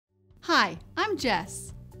Hi, I'm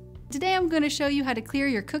Jess. Today I'm going to show you how to clear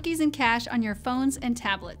your cookies and cache on your phones and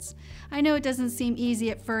tablets. I know it doesn't seem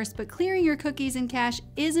easy at first, but clearing your cookies and cache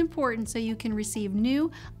is important so you can receive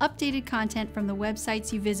new, updated content from the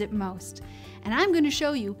websites you visit most. And I'm going to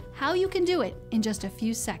show you how you can do it in just a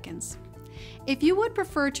few seconds. If you would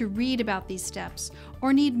prefer to read about these steps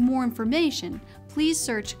or need more information, please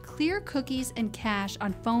search Clear Cookies and Cache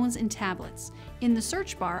on phones and tablets in the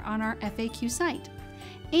search bar on our FAQ site.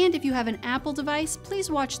 And if you have an Apple device, please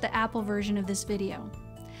watch the Apple version of this video.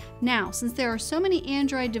 Now, since there are so many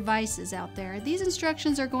Android devices out there, these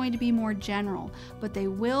instructions are going to be more general, but they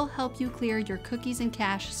will help you clear your cookies and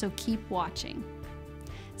cache, so keep watching.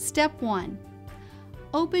 Step 1.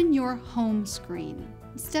 Open your home screen.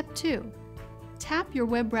 Step 2. Tap your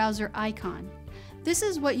web browser icon. This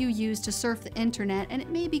is what you use to surf the internet, and it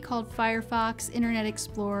may be called Firefox, Internet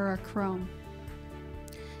Explorer, or Chrome.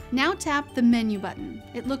 Now tap the menu button.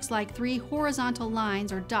 It looks like 3 horizontal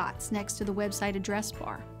lines or dots next to the website address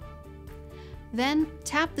bar. Then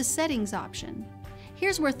tap the settings option.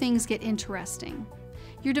 Here's where things get interesting.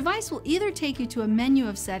 Your device will either take you to a menu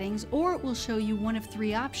of settings or it will show you one of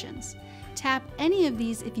 3 options. Tap any of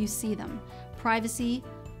these if you see them: privacy,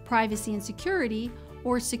 privacy and security,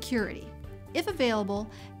 or security. If available,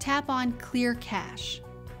 tap on Clear Cache.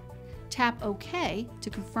 Tap OK to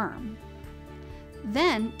confirm.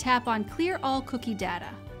 Then tap on Clear All Cookie Data.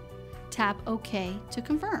 Tap OK to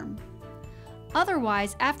confirm.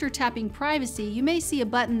 Otherwise, after tapping Privacy, you may see a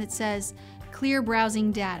button that says Clear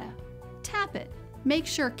Browsing Data. Tap it. Make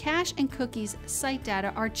sure cache and cookies site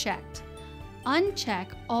data are checked. Uncheck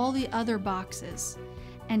all the other boxes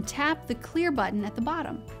and tap the Clear button at the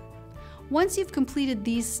bottom. Once you've completed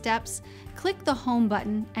these steps, click the Home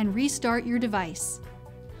button and restart your device.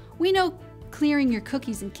 We know clearing your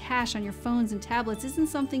cookies and cache on your phones and tablets isn't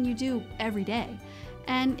something you do every day,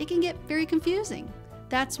 and it can get very confusing.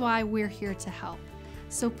 That's why we're here to help.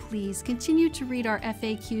 So please continue to read our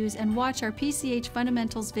FAQs and watch our PCH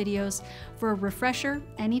Fundamentals videos for a refresher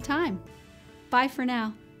anytime. Bye for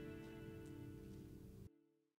now.